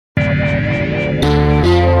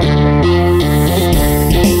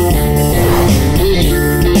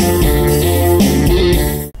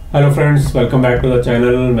Hello friends, welcome back to the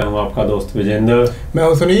channel. मैं हूं आपका दोस्त विजेंद्र। मैं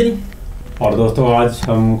हूं सुनील। और दोस्तों, आज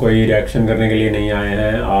हम कोई रिएक्शन करने के लिए नहीं आए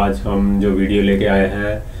हैं। आज हम जो वीडियो लेके आए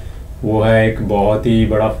हैं वो है एक बहुत ही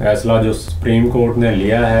बड़ा फैसला जो सुप्रीम कोर्ट ने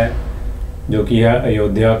लिया है, जो कि है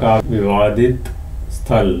अयोध्या का विवादित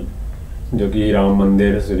स्थल जो कि राम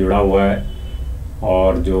मंदिर से जुड़ा हुआ है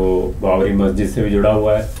और जो बाबरी मस्जिद से भी जुड़ा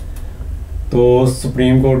हुआ है। तो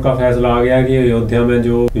सुप्रीम कोर्ट का फैसला आ गया कि अयोध्या में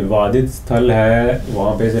जो विवादित स्थल है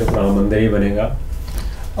वहाँ पे सिर्फ राम मंदिर ही बनेगा।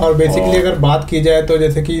 और बेसिकली अगर बात की जाए तो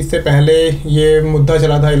जैसे कि इससे पहले ये मुद्दा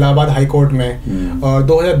चला था इलाहाबाद हाई कोर्ट में, और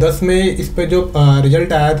 2010 में इस पे जो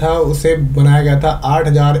रिजल्ट आया था उसे बनाया गया था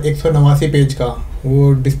 8189 पेज का।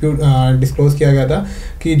 वो डिस्क्लोज किया गया था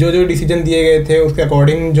कि जो जो डिसीजन दिए गए थे उसके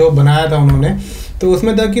अकॉर्डिंग जो बनाया था उन्होंने, तो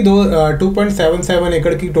उसमें था कि 2.77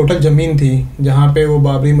 एकड़ की टोटल ज़मीन थी जहाँ पे वो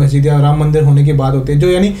बाबरी मस्जिद या राम मंदिर होने की बात होती है। जो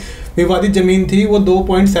यानी विवादित ज़मीन थी वो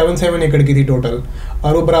 2.77 एकड़ की थी टोटल,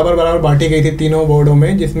 और वो बराबर बांटी गई थी तीनों बोर्डों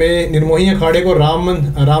में, जिसमें निर्मोही अखाड़े को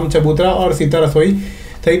राम चबूतरा और सीता रसोई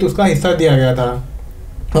सहित उसका हिस्सा दिया गया था।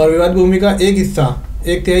 और विवाद भूमि का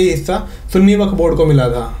एक तिहाई हिस्सा सुन्नी वक्फ बोर्ड को मिला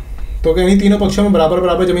था। तो कहीं तीनों पक्षों में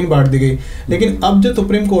बराबर ज़मीन बांट दी गई। लेकिन अब जो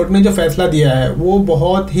सुप्रीम कोर्ट ने जो फैसला दिया है वो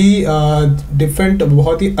बहुत ही डिफरेंट,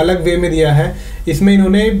 बहुत ही अलग वे में दिया है। इसमें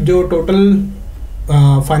इन्होंने जो टोटल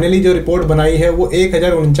फाइनली जो रिपोर्ट बनाई है वो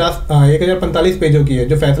 1045 पेजों की है।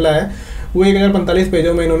 जो फैसला है वो 1045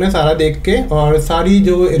 पेजों में इन्होंने सारा देख के और सारी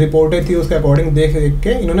जो रिपोर्टें थी उसके अकॉर्डिंग देख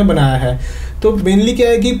के इन्होंने बनाया है। तो मेनली क्या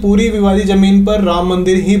है कि पूरी विवादित ज़मीन पर राम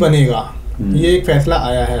मंदिर ही बनेगा, ये एक फैसला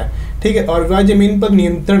आया है। ठीक है। और विवादित जमीन पर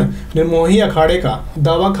नियंत्रण निर्मोही अखाड़े का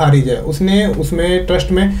दावा खारिज है, उसमें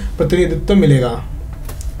ट्रस्ट में प्रतिनिधित्व मिलेगा।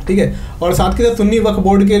 ठीक है। और साथ के साथ सुन्नी वक्फ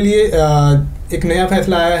बोर्ड के लिए एक नया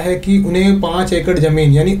फैसला आया है कि उन्हें 5 एकड़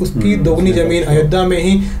जमीन यानी उसकी दोगुनी जमीन अयोध्या में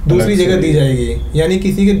ही दूसरी जगह दी जाएगी। यानी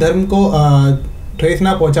किसी के धर्म को ठेस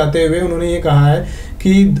ना पहुंचाते हुए उन्होंने ये कहा है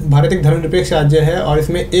कि भारत एक धर्मनिरपेक्ष राज्य है और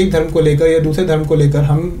इसमें एक धर्म को लेकर या दूसरे धर्म को लेकर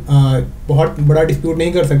हम बहुत बड़ा डिस्प्यूट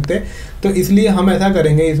नहीं कर सकते। तो इसलिए हम ऐसा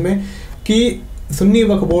करेंगे इसमें कि सुन्नी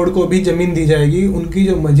वक्फ बोर्ड को भी ज़मीन दी जाएगी, उनकी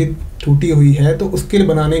जो मस्जिद टूटी हुई है तो उसके लिए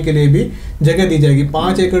बनाने के लिए भी जगह दी जाएगी।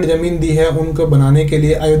 5 एकड़ ज़मीन दी है उनको बनाने के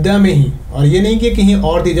लिए अयोध्या में ही, और ये नहीं कि कहीं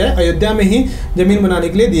और दी जाए, अयोध्या में ही ज़मीन बनाने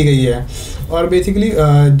के लिए दी गई है। और बेसिकली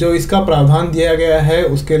जो इसका प्रावधान दिया गया है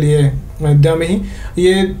उसके लिए अयोध्या में ही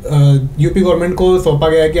ये यूपी गवर्नमेंट को सौंपा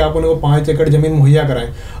गया है कि आप उनको 5 एकड़ ज़मीन मुहैया कराएं।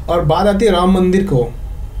 और बात आती है राम मंदिर को,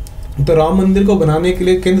 तो राम मंदिर को बनाने के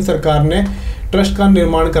लिए केंद्र सरकार ने ट्रस्ट का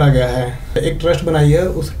निर्माण करा गया है। एक ट्रस्ट बनाई है,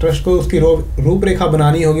 उस ट्रस्ट को उसकी रूपरेखा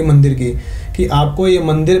बनानी होगी मंदिर की, कि आपको ये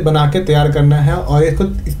मंदिर बना के तैयार करना है और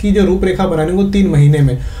इसकी जो रूपरेखा बनानी है वो 3 महीने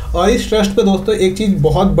में। और इस ट्रस्ट पे दोस्तों एक चीज़,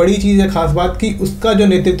 बहुत बड़ी चीज़ है, खास बात कि उसका जो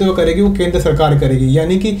नेतृत्व करेगी वो केंद्र सरकार करेगी।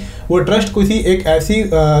 यानी कि वो ट्रस्ट किसी एक ऐसी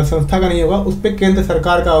संस्था का नहीं होगा, उस पर केंद्र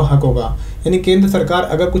सरकार का हक होगा। यानी केंद्र सरकार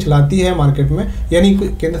अगर कुछ लाती है मार्केट में, यानी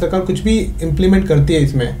केंद्र सरकार कुछ भी इम्प्लीमेंट करती है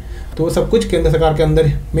इसमें, तो वो सब कुछ केंद्र सरकार के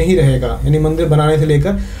अंदर में ही रहेगा, यानी मंदिर बनाने से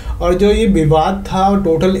लेकर। और जो ये विवाद था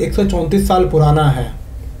टोटल 134 साल पुराना है,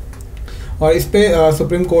 और इस पे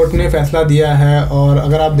सुप्रीम कोर्ट ने फैसला दिया है। और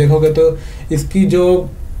अगर आप देखोगे तो इसकी जो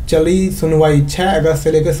चली सुनवाई 6 अगस्त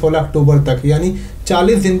से लेकर 16 अक्टूबर तक, यानी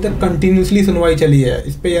 40 दिन तक कंटिन्यूसली सुनवाई चली है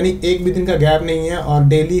इस पे, यानी एक भी दिन का गैप नहीं है और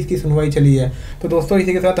डेली इसकी सुनवाई चली है। तो दोस्तों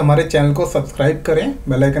इसी के साथ हमारे चैनल को सब्सक्राइब करें,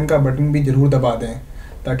 बेल आइकन का बटन भी ज़रूर दबा दें,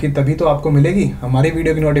 ताकि तभी तो आपको मिलेगी हमारी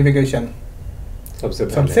वीडियो की नोटिफिकेशन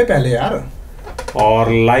सबसे पहले यार।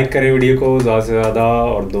 और लाइक करें वीडियो को ज़्यादा से ज़्यादा,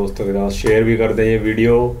 और दोस्तों के साथ शेयर भी कर दें ये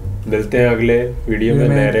वीडियो। मिलते हैं अगले वीडियो में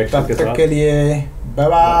नए रिएक्शन के साथ। तब तक के लिए बाय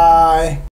बाय।